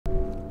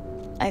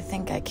I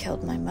think I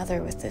killed my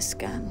mother with this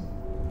gun.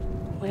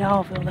 We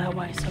all feel that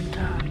way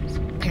sometimes.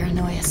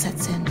 Paranoia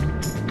sets in.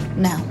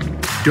 Now.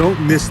 Don't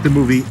miss the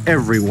movie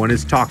everyone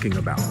is talking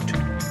about.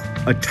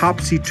 A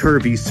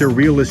topsy-turvy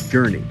surrealist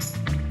journey,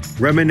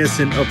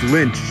 reminiscent of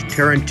Lynch,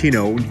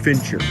 Tarantino, and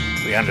Fincher.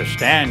 We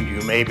understand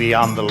you may be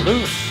on the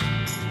loose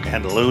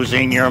and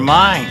losing your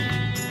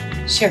mind.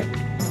 Sure.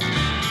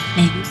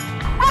 Maybe.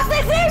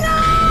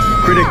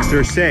 Critics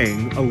are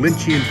saying a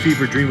Lynchian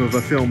fever dream of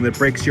a film that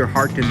breaks your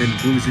heart and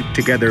then glues it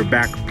together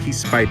back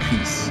piece by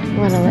piece.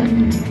 What a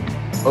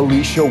lick.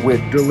 Alicia Witt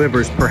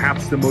Delivers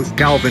perhaps the most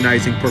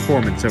galvanizing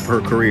performance of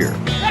her career.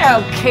 I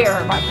don't care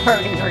if I'm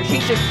hurting her. She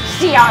should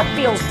see how it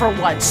feels for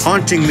once.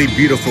 Hauntingly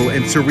beautiful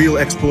and surreal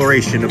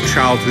exploration of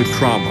childhood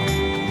trauma.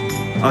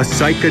 A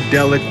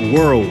psychedelic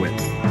whirlwind.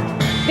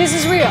 This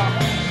is real.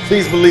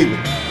 Please believe it.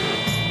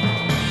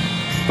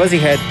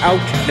 Fuzzyhead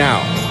out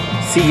now.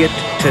 See it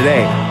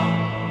today.